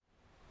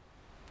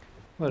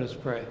Let us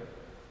pray.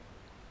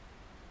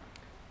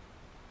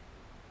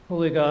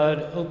 Holy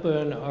God,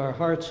 open our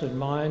hearts and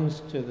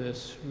minds to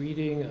this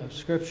reading of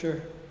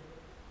Scripture,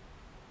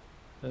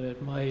 that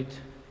it might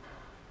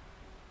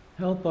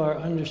help our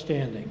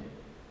understanding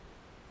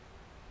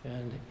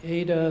and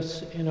aid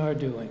us in our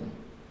doing.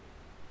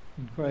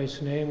 In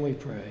Christ's name we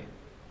pray.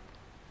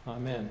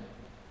 Amen.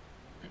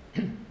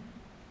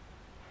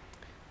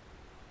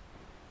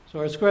 So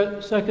our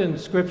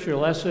second scripture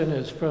lesson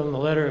is from the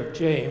letter of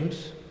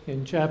James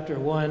in chapter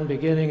 1,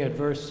 beginning at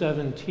verse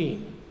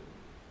 17.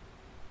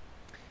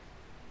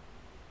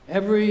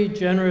 Every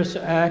generous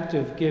act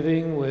of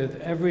giving with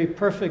every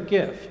perfect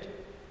gift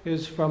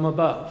is from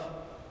above,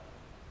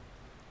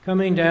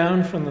 coming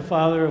down from the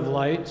Father of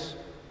lights,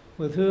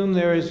 with whom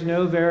there is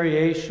no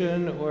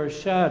variation or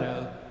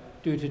shadow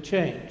due to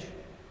change.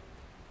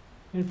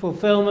 In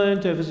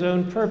fulfillment of his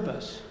own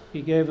purpose,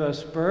 he gave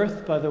us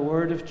birth by the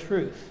word of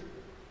truth,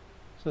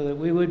 so that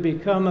we would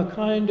become a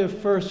kind of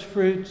first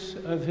fruits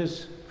of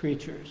his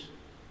creatures.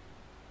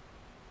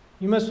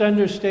 You must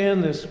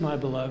understand this, my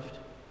beloved.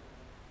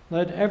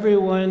 Let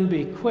everyone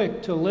be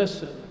quick to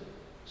listen,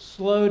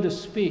 slow to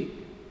speak,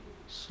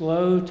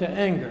 slow to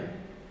anger.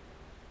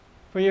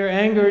 For your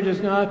anger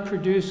does not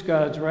produce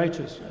God's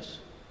righteousness.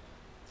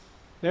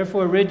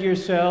 Therefore rid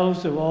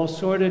yourselves of all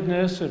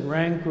sordidness and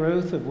rank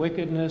growth of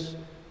wickedness,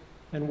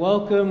 and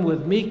welcome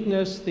with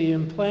meekness the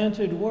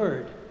implanted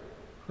word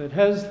that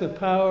has the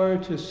power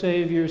to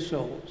save your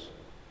souls.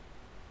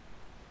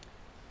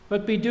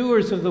 But be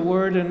doers of the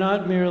word and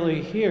not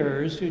merely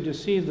hearers who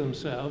deceive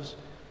themselves.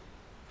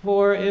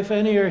 For if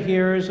any are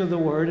hearers of the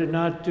word and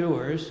not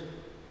doers,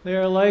 they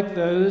are like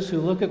those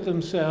who look at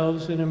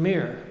themselves in a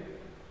mirror.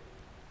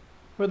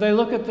 For they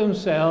look at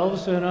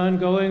themselves and on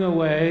going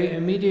away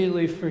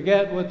immediately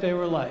forget what they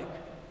were like.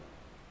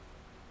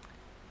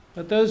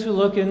 But those who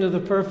look into the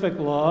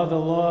perfect law, the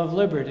law of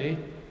liberty,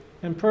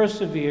 and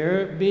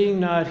persevere, being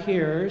not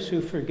hearers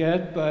who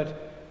forget,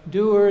 but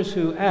doers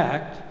who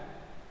act,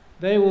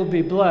 they will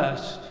be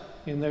blessed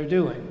in their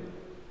doing.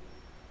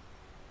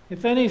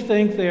 If any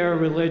think they are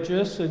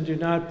religious and do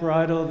not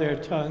bridle their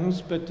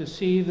tongues, but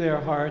deceive their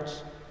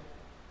hearts,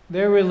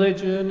 their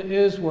religion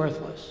is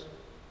worthless.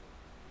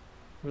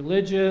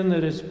 Religion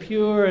that is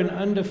pure and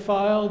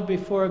undefiled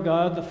before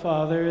God the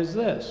Father is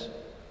this: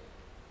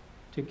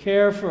 to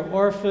care for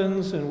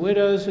orphans and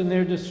widows in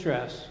their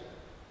distress,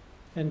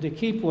 and to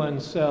keep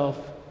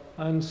oneself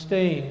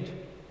unstained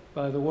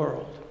by the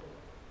world.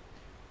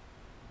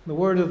 The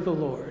word of the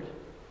Lord.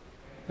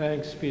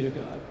 Thanks be to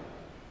God.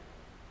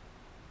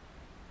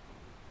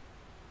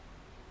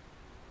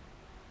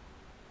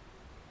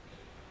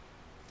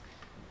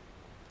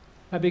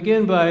 I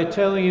begin by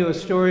telling you a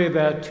story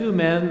about two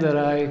men that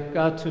I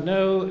got to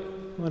know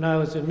when I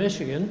was in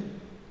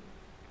Michigan.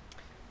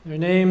 Their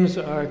names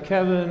are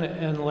Kevin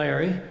and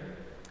Larry,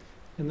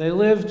 and they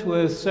lived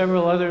with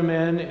several other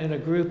men in a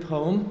group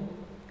home.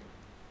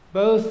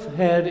 Both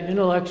had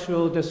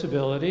intellectual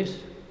disabilities.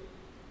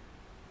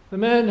 The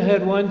men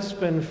had once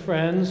been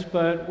friends,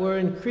 but were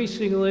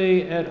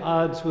increasingly at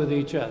odds with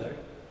each other.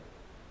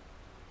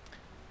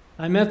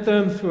 I met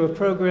them through a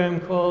program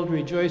called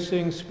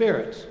Rejoicing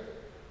Spirits.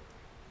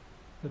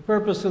 The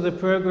purpose of the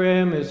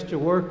program is to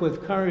work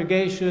with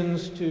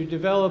congregations to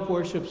develop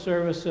worship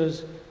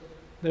services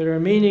that are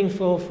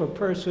meaningful for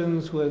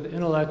persons with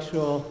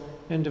intellectual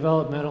and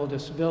developmental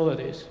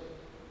disabilities.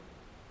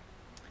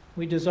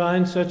 We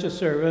designed such a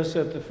service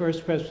at the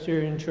First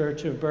Presbyterian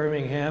Church of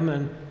Birmingham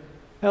and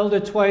held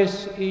it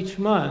twice each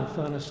month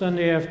on a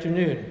Sunday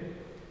afternoon,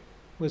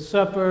 with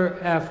supper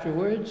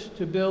afterwards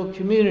to build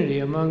community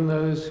among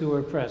those who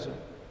were present.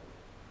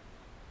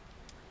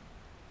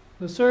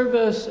 The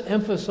service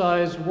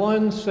emphasized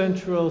one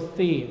central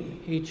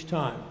theme each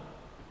time,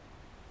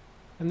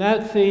 and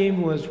that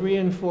theme was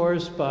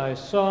reinforced by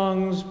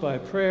songs, by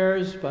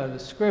prayers, by the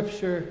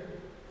scripture,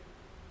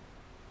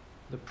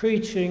 the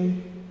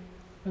preaching,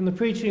 and the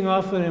preaching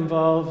often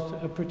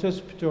involved a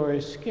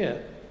participatory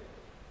skit.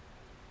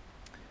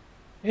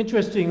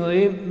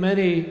 Interestingly,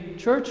 many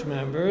church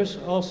members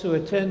also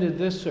attended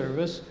this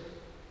service,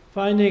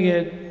 finding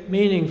it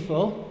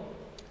meaningful,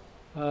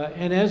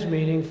 and as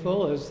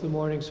meaningful as the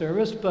morning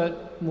service,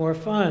 but more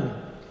fun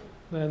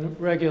than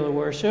regular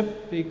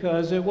worship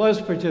because it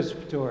was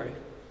participatory.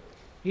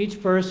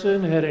 Each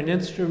person had an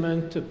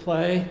instrument to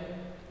play,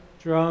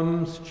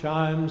 drums,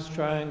 chimes,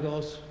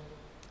 triangles,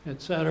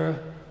 etc.,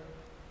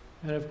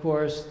 and of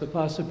course the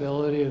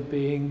possibility of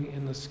being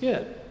in the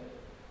skit.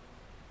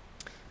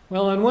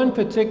 Well, on one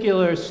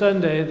particular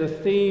Sunday, the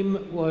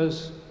theme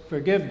was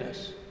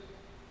forgiveness.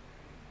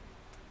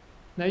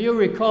 Now, you'll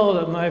recall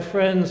that my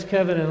friends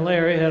Kevin and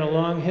Larry had a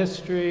long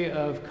history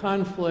of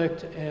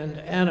conflict and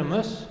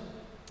animus.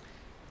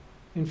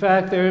 In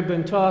fact, there had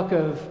been talk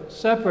of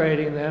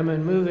separating them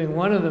and moving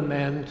one of the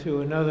men to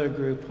another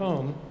group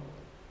home.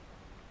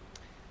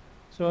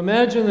 So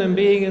imagine them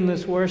being in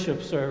this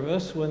worship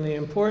service when the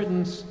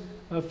importance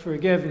of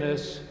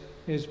forgiveness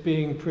is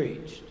being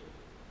preached.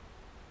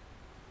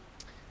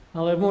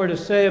 I'll have more to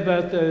say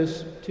about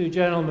those two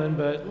gentlemen,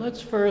 but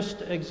let's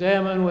first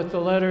examine what the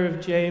letter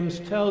of James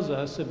tells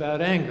us about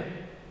anger.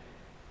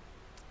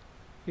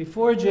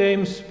 Before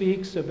James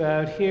speaks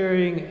about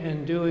hearing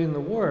and doing the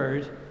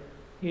word,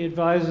 he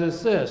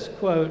advises this,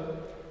 quote,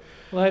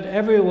 "Let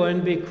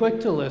everyone be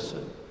quick to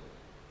listen,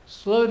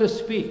 slow to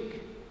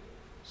speak,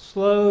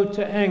 slow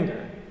to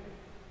anger."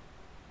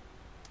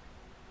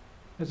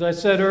 As I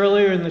said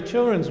earlier in the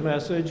children's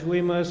message, we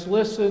must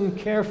listen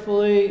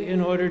carefully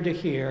in order to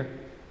hear,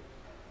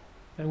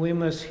 and we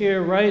must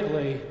hear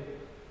rightly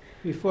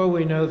before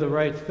we know the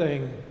right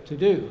thing to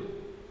do.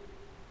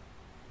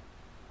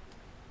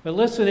 But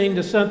listening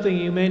to something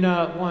you may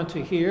not want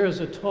to hear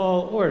is a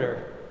tall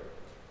order.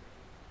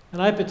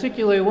 And I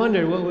particularly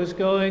wondered what was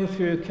going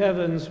through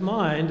Kevin's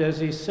mind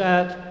as he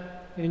sat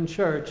in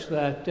church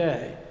that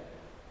day.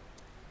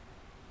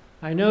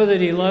 I know that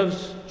he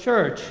loves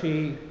church.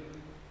 He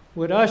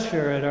would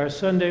usher at our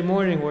Sunday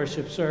morning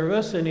worship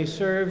service, and he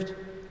served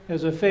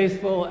as a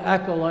faithful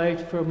acolyte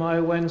for my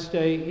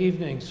Wednesday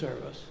evening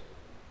service.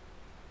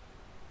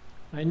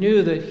 I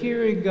knew that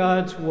hearing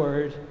God's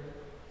word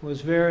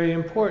was very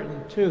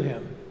important to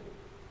him.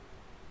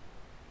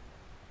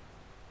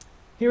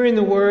 Hearing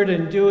the word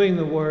and doing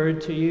the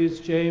word, to use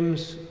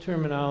James'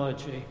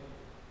 terminology,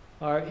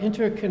 are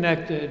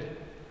interconnected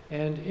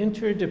and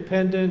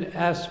interdependent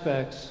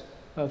aspects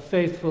of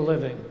faithful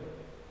living.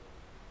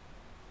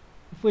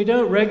 If we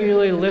don't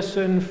regularly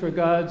listen for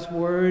God's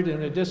word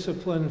in a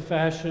disciplined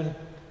fashion,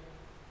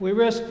 we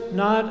risk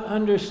not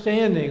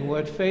understanding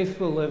what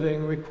faithful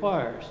living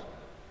requires.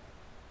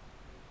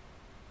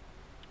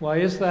 Why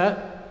is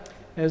that?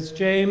 As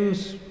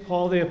James,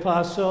 Paul the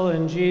Apostle,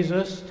 and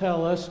Jesus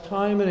tell us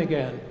time and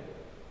again,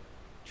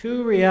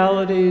 two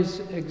realities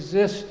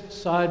exist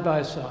side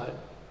by side.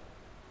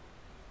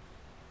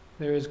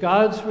 There is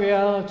God's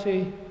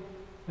reality,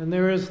 and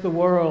there is the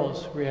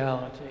world's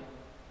reality.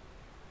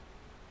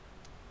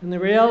 In the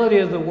reality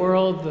of the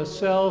world, the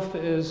self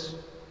is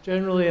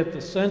generally at the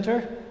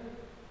center.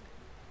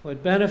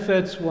 What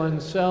benefits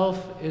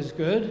oneself is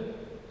good.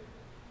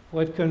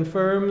 What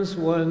confirms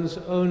one's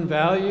own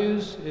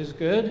values is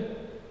good.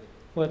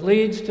 What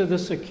leads to the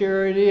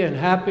security and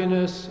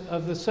happiness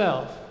of the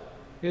self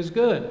is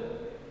good.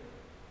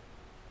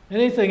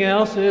 Anything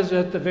else is,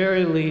 at the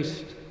very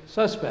least,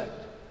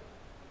 suspect.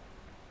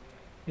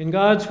 In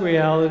God's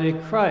reality,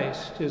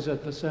 Christ is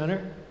at the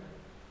center.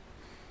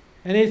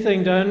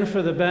 Anything done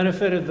for the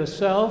benefit of the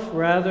self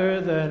rather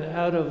than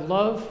out of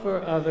love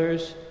for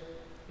others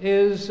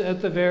is,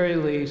 at the very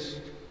least,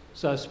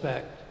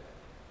 suspect.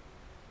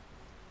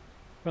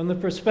 From the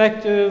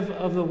perspective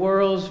of the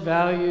world's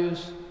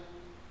values,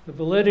 the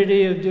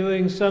validity of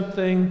doing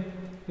something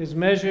is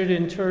measured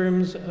in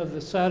terms of the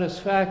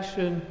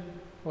satisfaction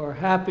or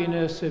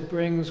happiness it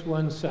brings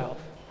oneself.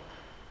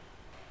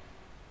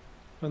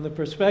 From the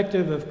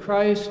perspective of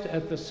Christ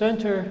at the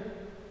center,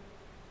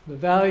 the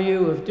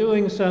value of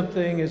doing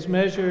something is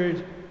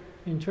measured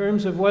in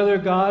terms of whether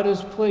God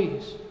is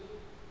pleased.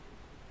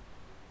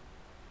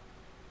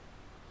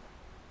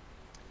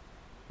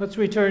 Let's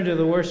return to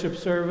the worship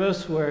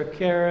service where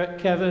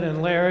Kevin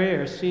and Larry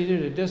are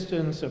seated a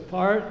distance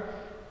apart,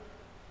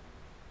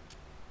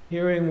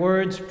 hearing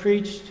words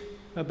preached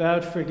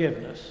about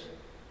forgiveness.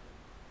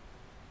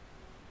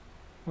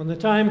 When the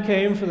time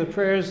came for the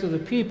prayers of the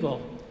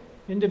people,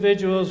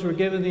 individuals were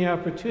given the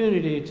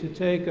opportunity to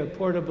take a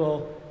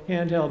portable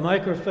handheld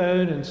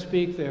microphone and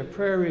speak their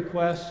prayer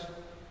requests.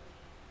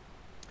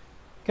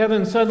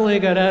 Kevin suddenly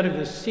got out of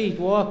his seat,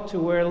 walked to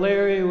where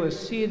Larry was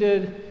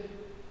seated,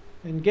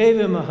 and gave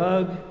him a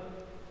hug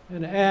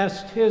and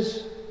asked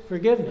his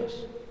forgiveness.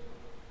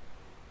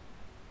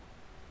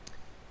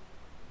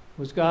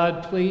 Was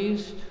God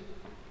pleased?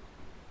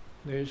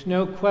 There's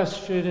no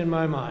question in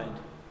my mind.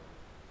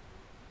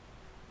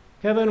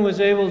 Kevin was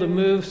able to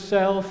move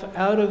self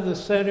out of the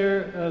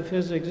center of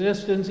his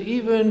existence,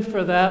 even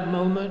for that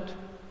moment,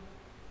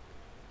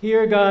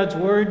 hear God's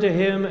word to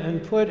him,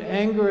 and put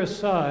anger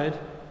aside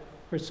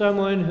for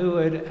someone who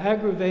had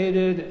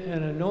aggravated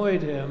and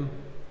annoyed him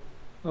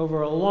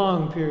over a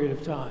long period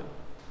of time.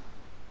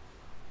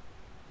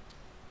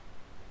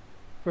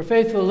 For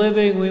faithful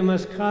living, we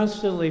must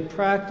constantly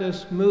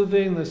practice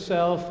moving the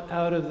self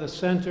out of the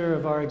center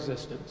of our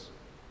existence.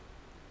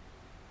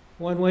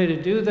 One way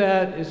to do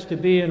that is to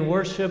be in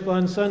worship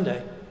on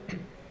Sunday.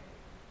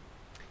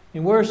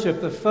 In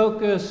worship, the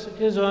focus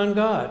is on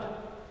God.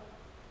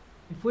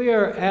 If we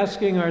are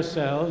asking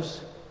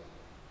ourselves,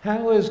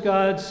 how is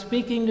God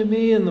speaking to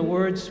me in the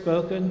words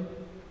spoken,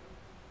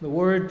 the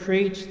word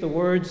preached, the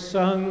words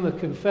sung, the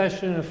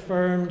confession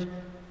affirmed,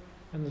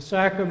 and the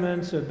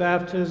sacraments of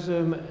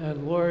baptism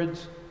and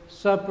Lord's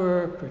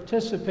Supper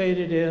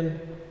participated in,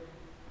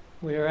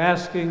 we are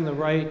asking the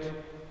right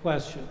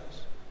questions.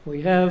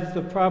 We have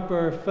the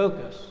proper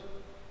focus.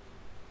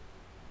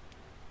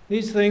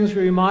 These things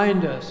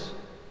remind us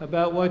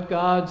about what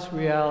God's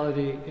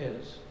reality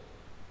is.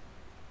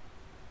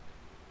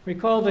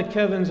 Recall that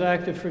Kevin's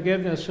act of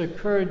forgiveness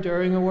occurred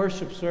during a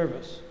worship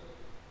service.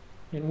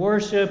 In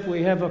worship,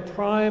 we have a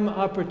prime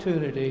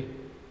opportunity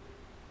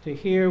to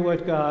hear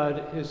what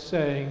God is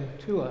saying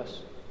to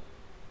us.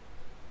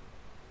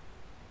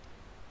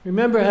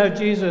 Remember how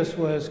Jesus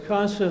was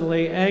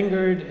constantly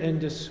angered and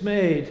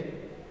dismayed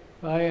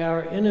by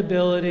our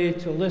inability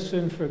to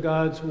listen for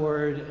God's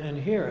word and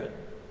hear it.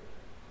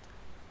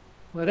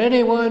 Let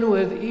anyone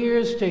with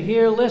ears to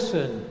hear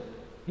listen,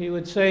 he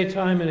would say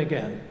time and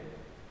again.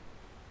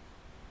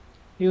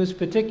 He was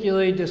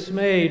particularly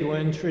dismayed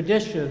when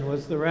tradition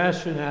was the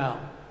rationale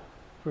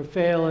for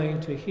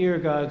failing to hear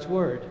God's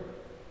word.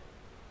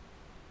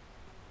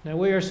 Now,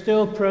 we are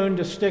still prone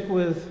to stick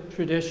with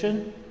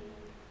tradition.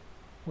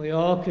 We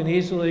all can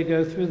easily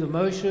go through the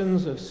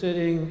motions of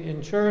sitting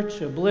in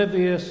church,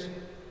 oblivious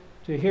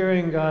to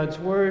hearing God's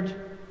word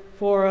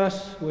for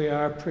us. We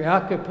are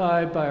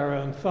preoccupied by our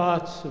own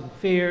thoughts and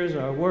fears,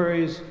 our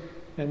worries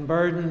and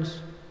burdens.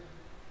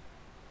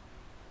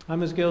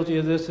 I'm as guilty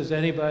of this as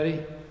anybody.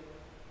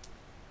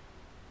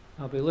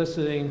 I'll be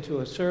listening to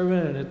a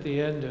sermon, and at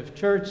the end of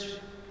church,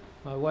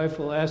 my wife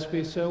will ask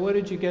me, "So what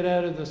did you get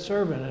out of the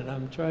sermon?" And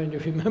I'm trying to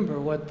remember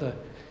what the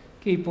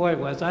key point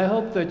was. I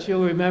hope that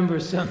you'll remember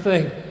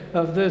something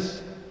of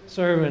this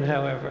sermon,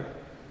 however.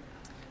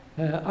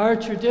 Our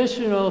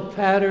traditional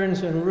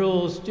patterns and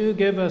rules do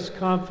give us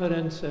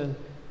confidence and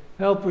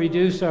help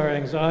reduce our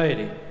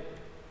anxiety.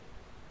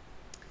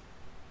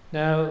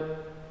 Now,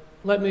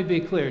 let me be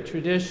clear,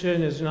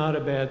 tradition is not a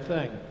bad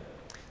thing.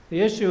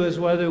 The issue is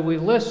whether we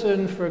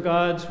listen for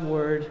God's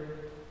word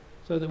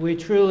so that we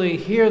truly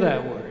hear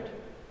that word.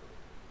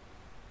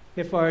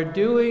 If our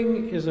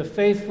doing is a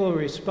faithful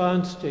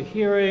response to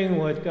hearing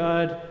what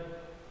God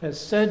has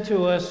said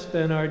to us,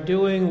 then our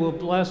doing will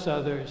bless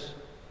others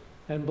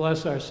and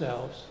bless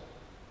ourselves.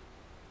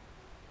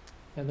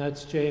 And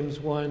that's James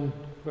 1,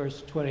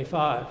 verse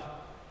 25.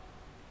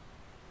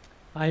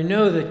 I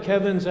know that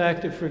Kevin's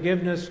act of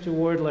forgiveness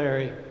toward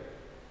Larry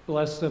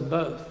blessed them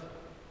both.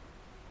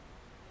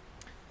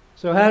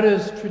 So how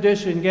does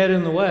tradition get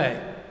in the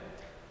way?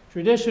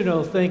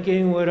 Traditional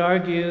thinking would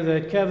argue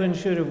that Kevin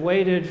should have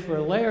waited for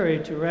Larry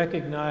to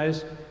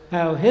recognize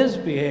how his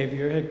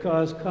behavior had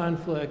caused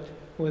conflict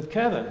with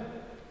Kevin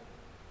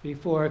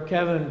before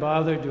Kevin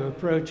bothered to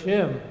approach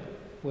him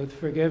with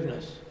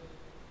forgiveness.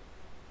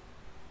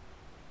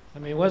 I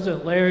mean,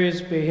 wasn't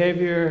Larry's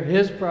behavior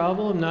his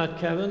problem, not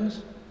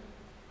Kevin's?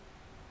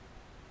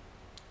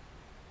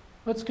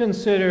 Let's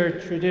consider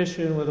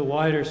tradition with a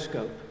wider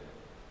scope.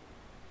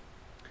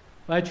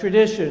 By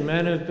tradition,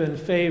 men have been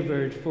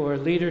favored for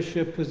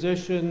leadership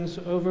positions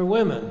over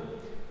women.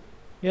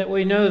 Yet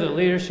we know that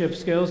leadership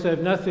skills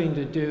have nothing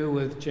to do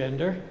with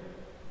gender.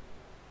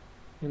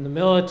 In the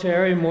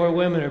military, more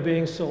women are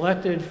being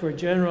selected for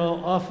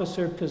general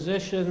officer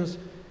positions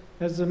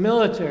as the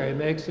military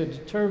makes a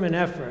determined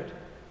effort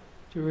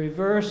to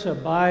reverse a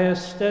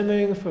bias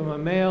stemming from a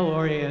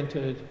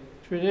male-oriented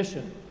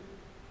tradition.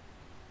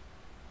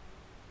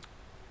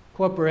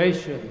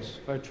 Corporations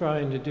are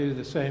trying to do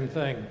the same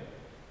thing.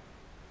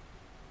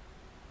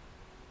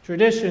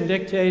 Tradition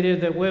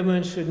dictated that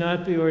women should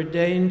not be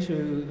ordained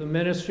to the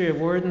ministry of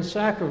word and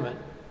sacrament.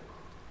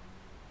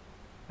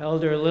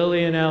 Elder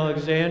Lillian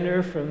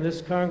Alexander from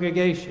this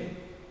congregation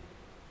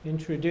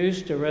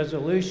introduced a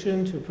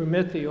resolution to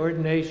permit the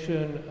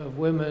ordination of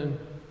women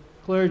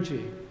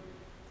clergy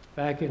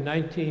back in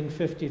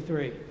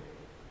 1953.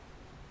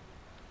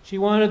 She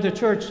wanted the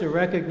church to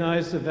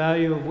recognize the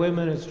value of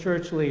women as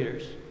church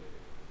leaders.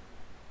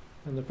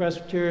 And the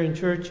Presbyterian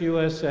Church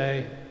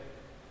USA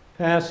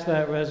passed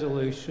that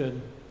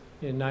resolution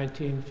in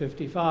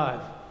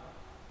 1955.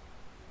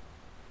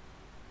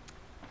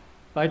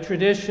 By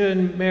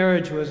tradition,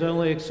 marriage was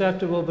only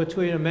acceptable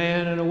between a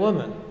man and a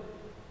woman.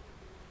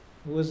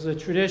 It was the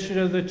tradition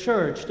of the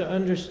church to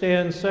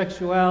understand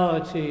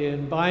sexuality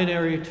in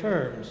binary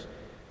terms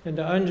and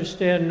to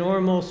understand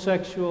normal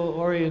sexual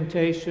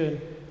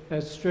orientation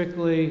as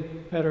strictly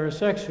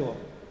heterosexual.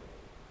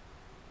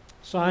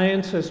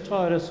 Science has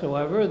taught us,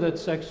 however, that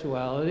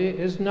sexuality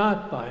is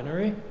not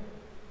binary.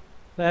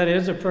 That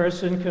is, a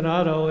person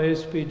cannot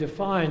always be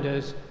defined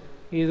as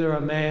either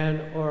a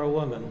man or a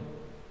woman.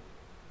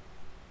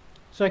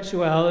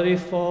 Sexuality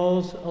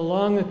falls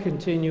along a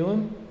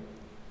continuum.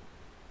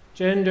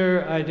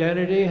 Gender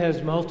identity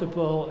has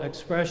multiple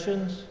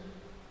expressions,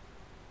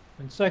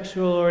 and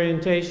sexual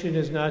orientation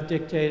is not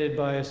dictated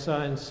by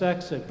assigned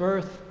sex at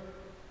birth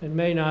and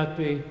may not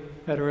be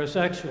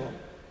heterosexual.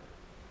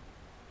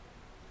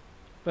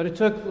 But it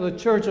took the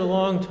church a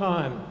long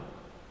time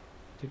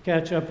to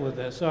catch up with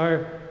this.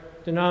 Our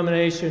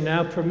denomination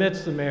now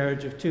permits the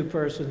marriage of two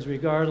persons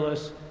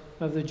regardless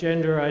of the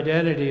gender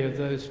identity of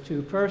those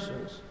two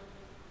persons.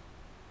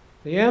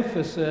 The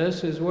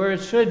emphasis is where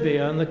it should be,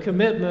 on the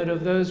commitment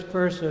of those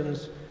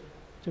persons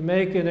to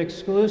make an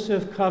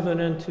exclusive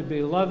covenant to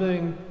be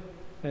loving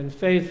and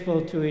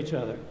faithful to each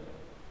other.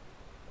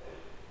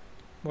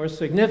 More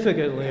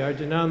significantly, our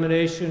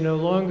denomination no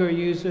longer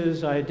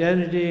uses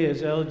identity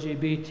as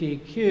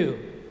LGBTQ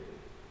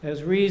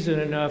as reason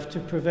enough to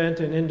prevent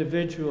an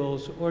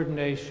individual's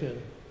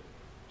ordination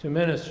to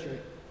ministry.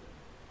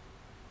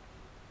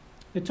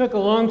 It took a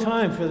long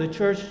time for the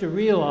church to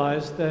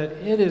realize that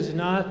it is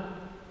not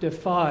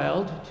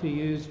defiled, to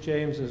use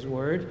James's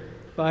word,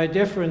 by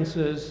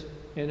differences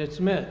in its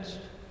midst.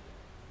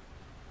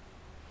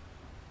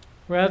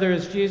 Rather,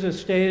 as Jesus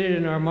stated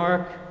in our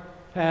Mark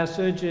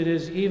passage, it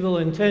is evil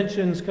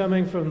intentions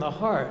coming from the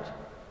heart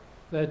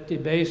that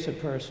debase a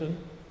person.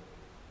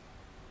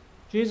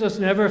 Jesus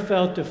never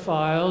felt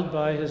defiled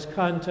by his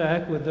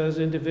contact with those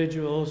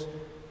individuals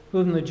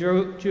whom the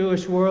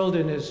Jewish world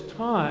in his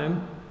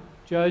time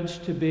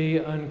judged to be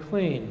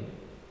unclean.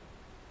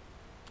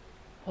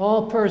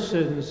 All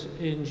persons,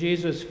 in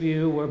Jesus'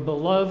 view, were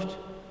beloved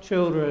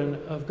children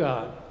of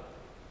God.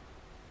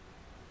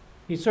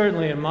 He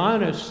certainly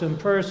admonished some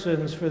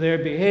persons for their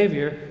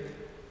behavior,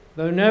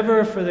 though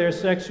never for their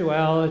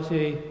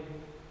sexuality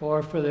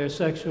or for their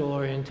sexual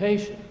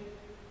orientation.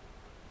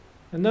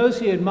 And those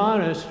he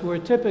admonished were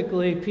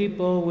typically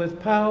people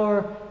with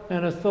power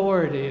and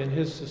authority in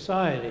his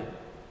society.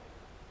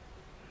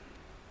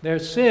 Their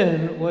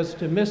sin was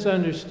to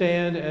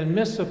misunderstand and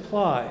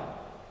misapply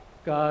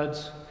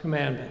God's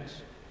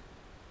commandments.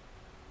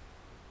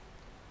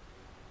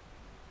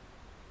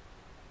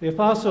 The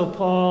Apostle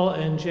Paul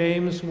and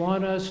James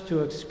want us to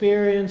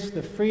experience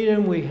the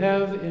freedom we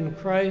have in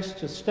Christ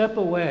to step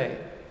away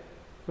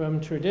from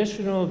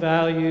traditional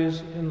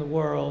values in the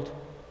world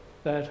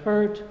that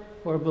hurt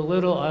or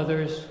belittle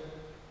others,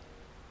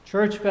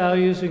 church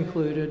values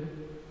included,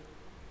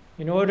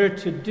 in order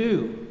to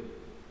do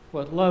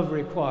what love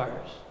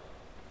requires.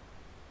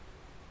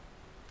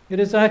 It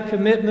is that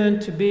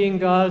commitment to being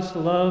God's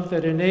love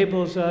that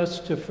enables us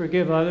to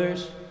forgive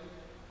others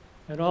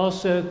and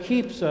also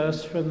keeps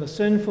us from the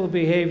sinful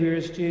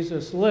behaviors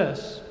Jesus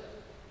lists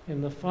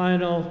in the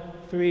final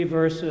 3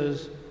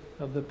 verses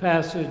of the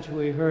passage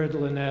we heard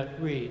Lynette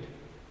read.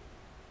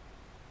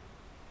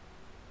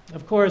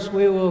 Of course,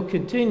 we will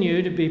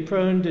continue to be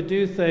prone to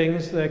do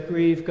things that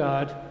grieve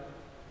God,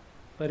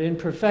 but in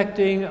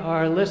perfecting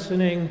our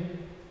listening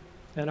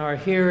and our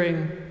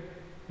hearing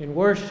in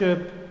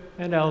worship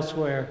and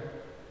elsewhere,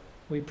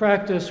 we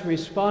practice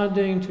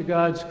responding to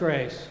God's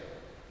grace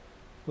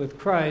with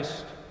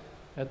Christ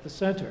at the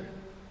center.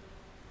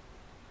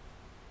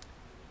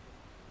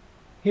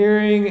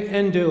 Hearing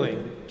and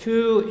doing,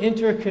 2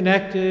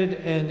 interconnected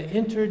and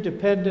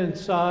interdependent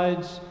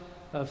sides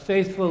of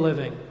faithful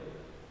living.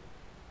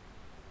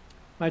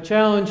 My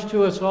challenge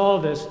to us all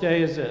this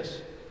day is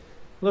this: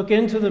 look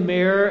into the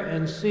mirror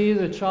and see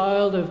the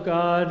child of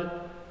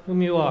God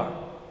whom you are,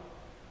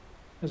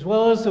 as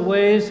well as the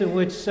ways in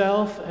which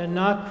self and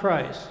not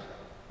Christ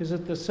is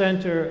at the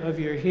center of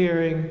your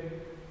hearing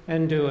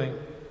and doing.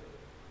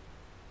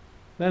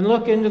 Then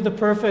look into the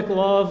perfect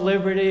law of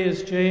liberty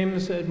as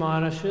James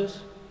admonishes,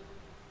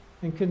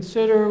 and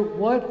consider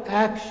what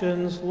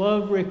actions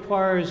love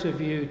requires of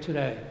you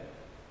today.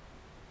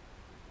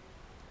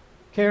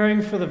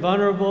 Caring for the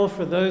vulnerable,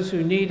 for those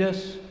who need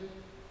us,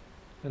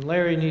 and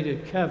Larry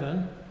needed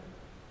Kevin.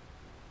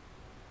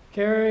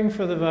 Caring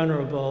for the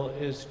vulnerable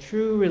is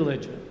true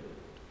religion,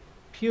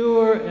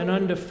 pure and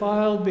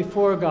undefiled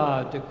before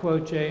God, to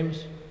quote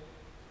James.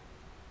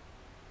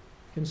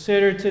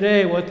 Consider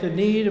today what the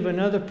need of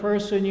another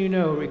person you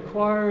know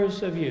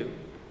requires of you.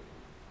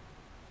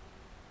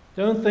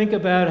 Don't think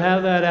about how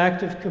that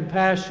act of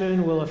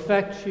compassion will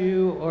affect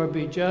you or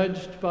be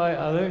judged by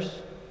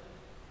others.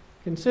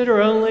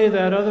 Consider only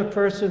that other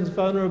person's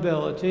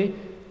vulnerability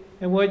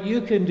and what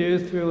you can do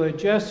through a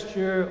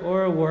gesture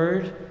or a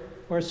word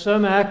or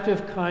some act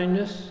of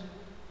kindness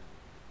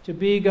to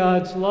be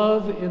God's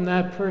love in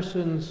that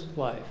person's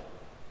life.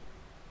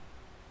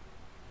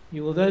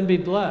 You will then be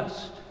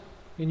blessed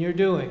in your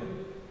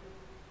doing.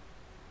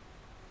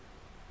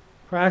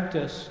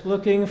 Practice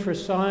looking for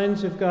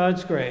signs of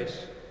God's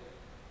grace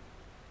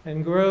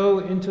and grow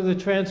into the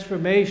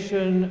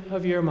transformation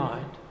of your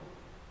mind.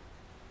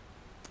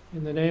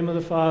 In the name of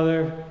the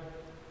Father,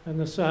 and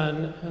the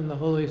Son, and the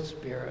Holy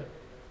Spirit.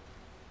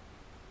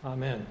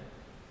 Amen.